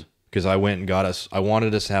bottles because I went and got us. I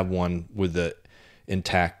wanted us to have one with the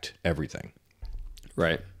intact everything.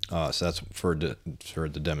 Right. So that's for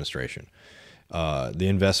the demonstration. The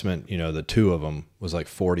investment, the two of them was like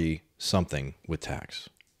 40 something with tax.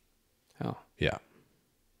 Oh. Yeah.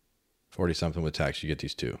 40 something with tax. You get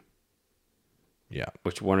these two. Yeah.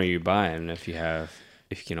 Which one are you buying if you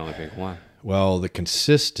can only pick one? Well, the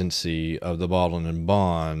consistency of the bottle and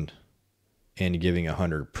bond and giving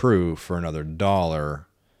 100 proof for another $1.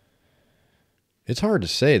 It's hard to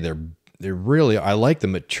say. They're really, I like the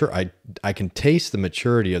mature. I can taste the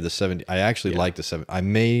maturity of the 70. I actually like the 7. I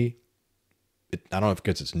don't know if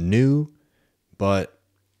because it's new, but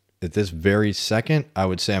at this very second, I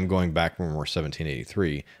would say I'm going back for more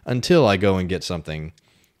 1783 until I go and get something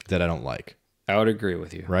that I don't like. I would agree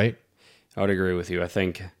with you. Right? I would agree with you. I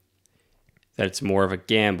think that it's more of a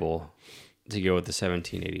gamble to go with the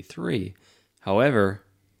 1783. However,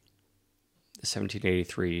 the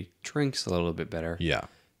 1783 drinks a little bit better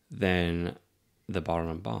than the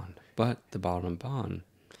bottled and bond. But the bottled and bond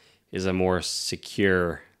is a more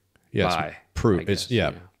secure buy. Proof. Guess,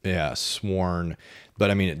 It's sworn.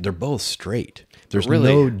 But I mean, they're both straight. There's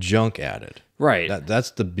really, no junk added. Right.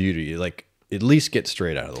 That's the beauty. Like, at least get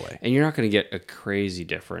straight out of the way. And you're not going to get a crazy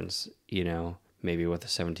difference, maybe with the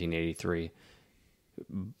 1783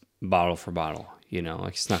 bottle for bottle.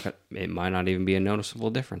 Like it might not even be a noticeable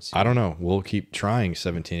difference. I don't know. We'll keep trying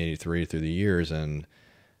 1783 through the years, and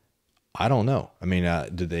I don't know. I mean,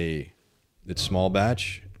 it's small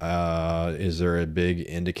batch. Is there a big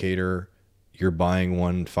indicator you're buying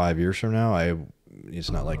one 5 years from now?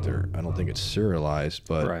 It's not like I don't think it's serialized,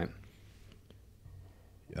 but right.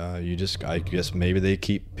 I guess maybe they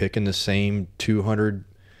keep picking the same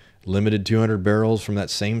limited 200 barrels from that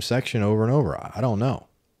same section over and over. I don't know.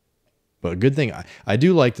 But a good thing, I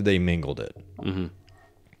do like that they mingled it. Mm-hmm.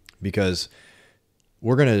 Because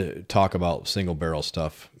we're going to talk about single barrel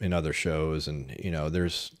stuff in other shows. And,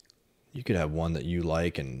 you could have one that you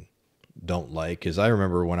like and don't like. Because I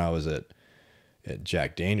remember when I was at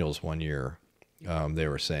Jack Daniels one year, they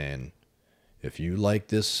were saying, if you like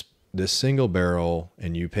this single barrel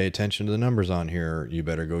and you pay attention to the numbers on here, you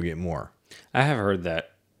better go get more. I have heard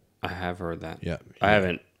that. Yeah. I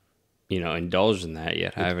haven't, indulged in that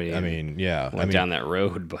yet. I haven't even went down that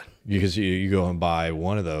road, but because you go and buy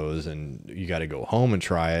one of those and you got to go home and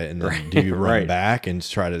try it. And then do you run back and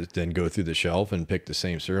try to then go through the shelf and pick the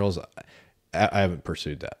same cereals? I haven't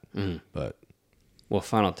pursued that, but well,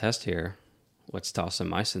 final test here. let's toss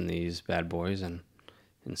some ice in these bad boys and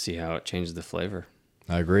see how it changes the flavor.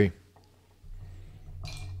 I agree.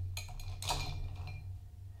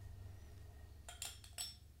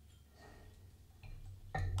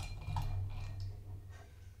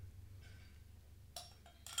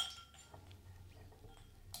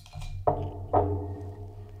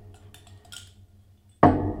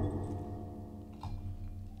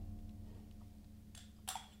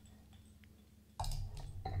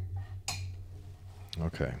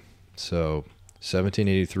 Okay, so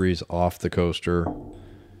 1783 is off the coaster.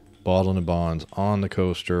 Bottled and Bonds on the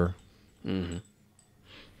coaster. Mm-hmm.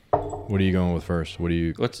 What are you going with first? What are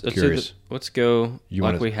you Let's curious? Let's go You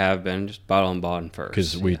like wanna- we have been, just bottle and bond first.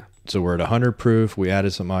 Because Yeah. so we're at 100 proof. We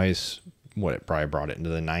added some ice. What, it probably brought it into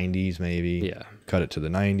the 90s, maybe. Yeah. Cut it to the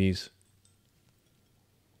 90s.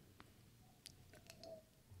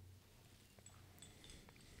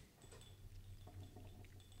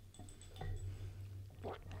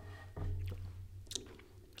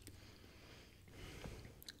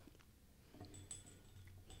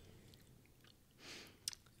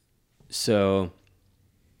 So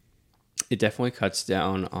it definitely cuts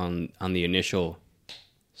down on the initial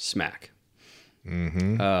smack.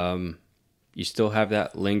 Mm-hmm. You still have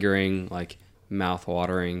that lingering, like,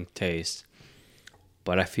 mouth-watering taste,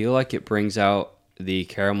 but I feel like it brings out the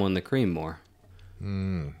caramel and the cream more.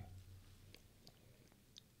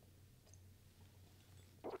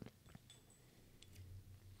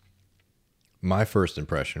 My first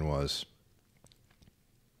impression was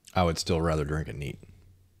I would still rather drink it neat.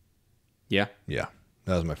 Yeah, Yeah,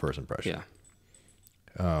 that was my first impression.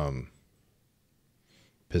 yeah,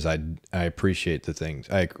 Because I appreciate the things.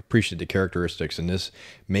 I appreciate the characteristics. And this,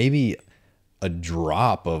 maybe a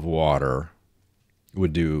drop of water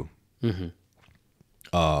would do.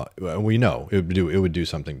 Mm-hmm. We know it would do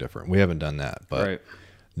something different. We haven't done that, but right.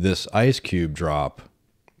 this ice cube drop,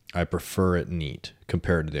 I prefer it neat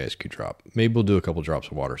compared to the ice cube drop. Maybe we'll do a couple drops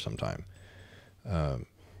of water sometime.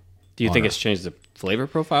 Do you think it's changed the flavor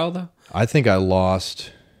profile though? I think I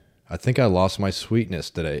lost my sweetness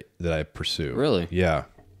that I pursue. Really? Yeah.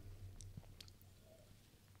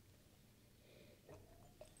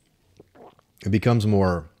 It becomes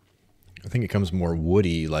more, I think it becomes more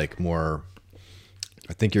woody, like more,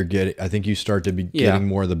 I think you start to be Yeah. getting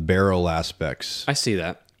more of the barrel aspects, I see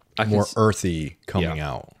that. I can more s- earthy coming Yeah.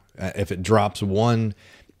 out. If it drops one,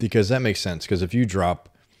 because that makes sense. Because if you drop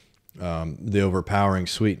the overpowering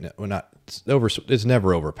sweetness, well, not it's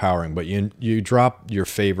never overpowering, but you drop your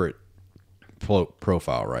favorite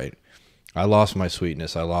profile, right? I lost my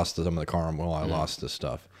sweetness. I lost some of the caramel. I lost the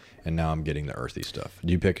stuff, and now I'm getting the earthy stuff.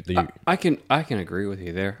 Do you pick the? I can agree with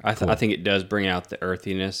you there. I think it does bring out the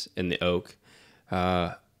earthiness in the oak.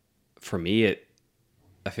 For me,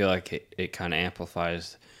 I feel like it kind of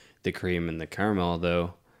amplifies the cream and the caramel,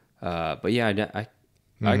 though. But yeah,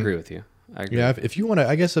 I agree with you. I agree. Yeah, if you want to,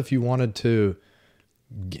 I guess if you wanted to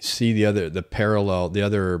see the other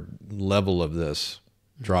level of this,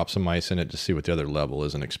 drop some ice in it to see what the other level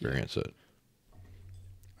is and experience it.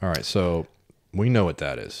 All right, so we know what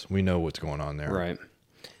that is. We know what's going on there. Right.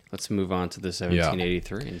 Let's move on to the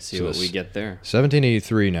 1783 and see So what this- we get there.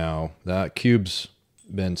 1783 now. That cube's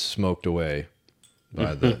been smoked away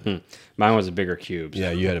by the. Mine was a bigger cube.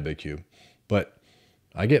 Yeah, you had a big cube, but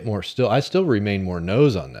I get more still. I still remain more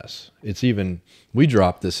nose on this. It's even we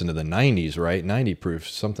dropped this into the 90s, right? 90 proof,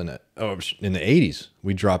 something in the 80s.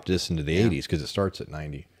 We dropped this into the 80s because it starts at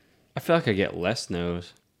 90. I feel like I get less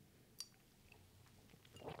nose.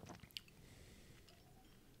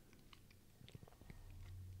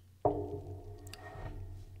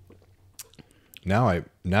 Now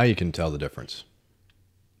you can tell the difference.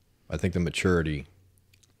 I think the maturity,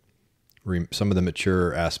 some of the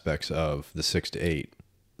mature aspects of the 6 to 8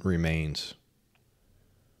 remains.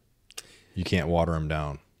 You can't water them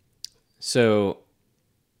down. So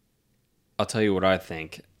I'll tell you what I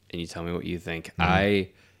think, and you tell me what you think. I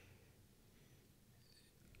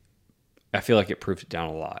feel like it proofed it down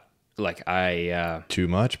a lot. Like Too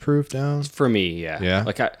much proof down? for me, yeah. Yeah?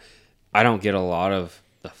 Like I don't get a lot of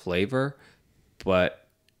the flavor, but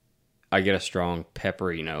I get a strong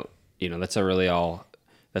peppery note. You know, that's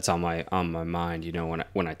that's on my mind. You know,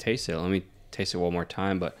 when I taste it. Let me taste it one more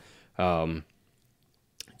time. But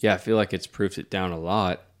yeah, I feel like it's proofed it down a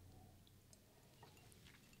lot.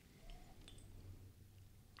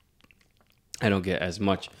 I don't get as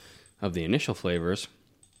much of the initial flavors.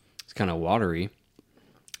 It's kind of watery,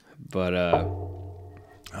 but I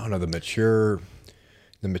don't know, the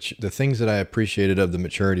things that I appreciated of the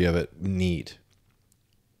maturity of it neat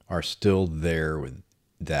are still there with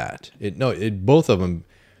that. Both of them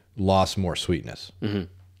lost more sweetness. Mm-hmm.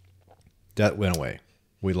 That went away.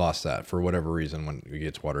 We lost that for whatever reason when it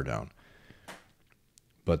gets watered down.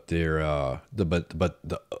 But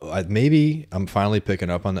maybe I'm finally picking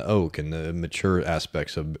up on the oak and the mature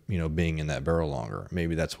aspects of being in that barrel longer.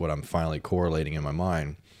 Maybe that's what I'm finally correlating in my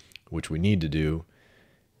mind, which we need to do.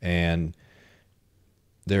 And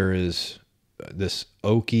there is this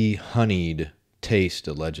oaky honeyed taste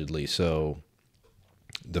allegedly. So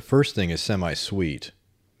the first thing is semi-sweet.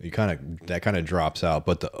 That kind of drops out,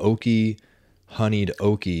 but the oaky, honeyed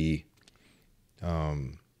oaky,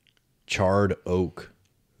 charred oak,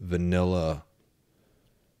 vanilla.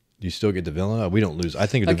 Do you still get the vanilla? We don't lose. I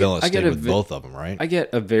think the vanilla stayed with both of them, right? I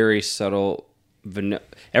get a very subtle vanilla.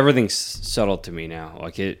 Everything's subtle to me now.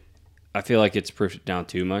 I feel like it's proofed down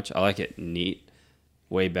too much. I like it neat,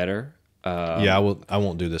 way better. Yeah, I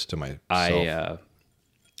won't do this to myself.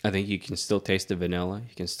 I think you can still taste the vanilla.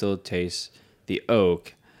 You can still taste the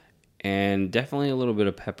oak, and definitely a little bit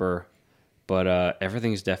of pepper. But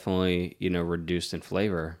everything's definitely reduced in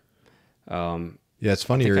flavor. Yeah, it's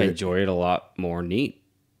funny. I enjoy it a lot more neat.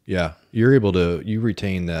 Yeah, you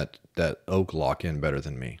retain that oak lock in better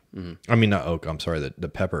than me. Mm-hmm. I mean, not oak. I'm sorry, the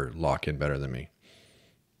pepper lock in better than me.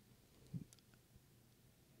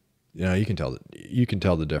 You can tell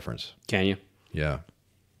the difference. Can you? Yeah.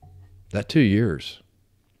 That 2 years.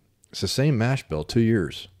 It's the same mash bill, 2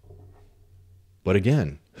 years. But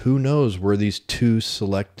again, who knows where these 200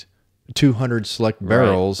 select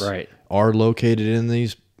barrels are located in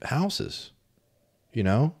these houses?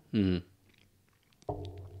 Mm-hmm.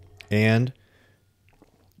 And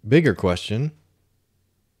bigger question,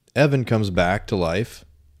 Evan comes back to life.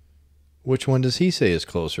 Which one does he say is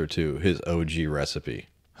closer to his OG recipe?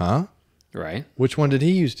 Huh? Right. Which one did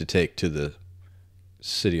he use to take to the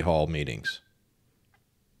city hall meetings?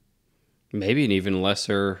 Maybe an even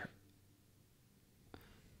lesser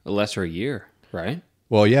year, right?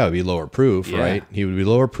 Well, yeah, it would be lower proof, right? He would be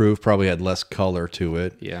lower proof, probably had less color to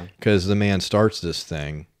it. Yeah. Because the man starts this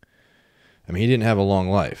thing. I mean, he didn't have a long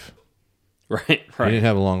life. Right. He didn't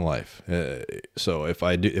have a long life. So if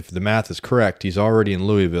the math is correct, he's already in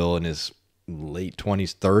Louisville in his late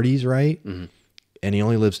 20s, 30s, right? Mm-hmm. And he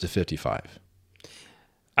only lives to 55.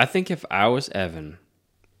 I think if I was Evan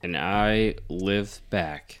and I lived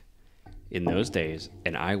back in those days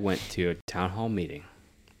and I went to a town hall meeting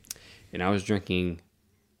and I was drinking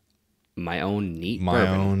my own neat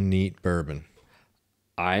bourbon,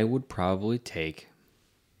 I would probably take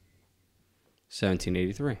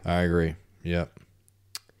 1783. I agree. Yep.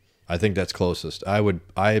 I think that's closest. I'm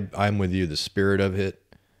with you. The spirit of it.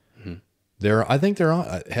 Mm-hmm. I think they're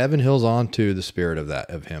on. Heaven Hill's on to the spirit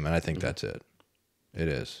of him, and I think that's it. It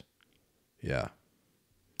is. Yeah.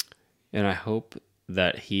 And I hope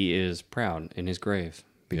that he is proud in his grave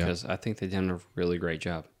because I think they've done a really great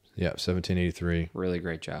job. Yeah, 1783. Really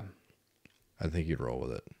great job. I think you'd roll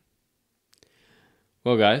with it.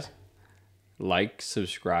 Well, guys, like,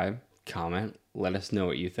 subscribe, comment. Let us know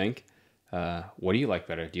what you think. What do you like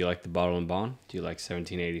better? Do you like the Bottle and Bond? Do you like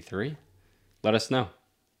 1783? Let us know.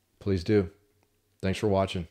 Please do. Thanks for watching.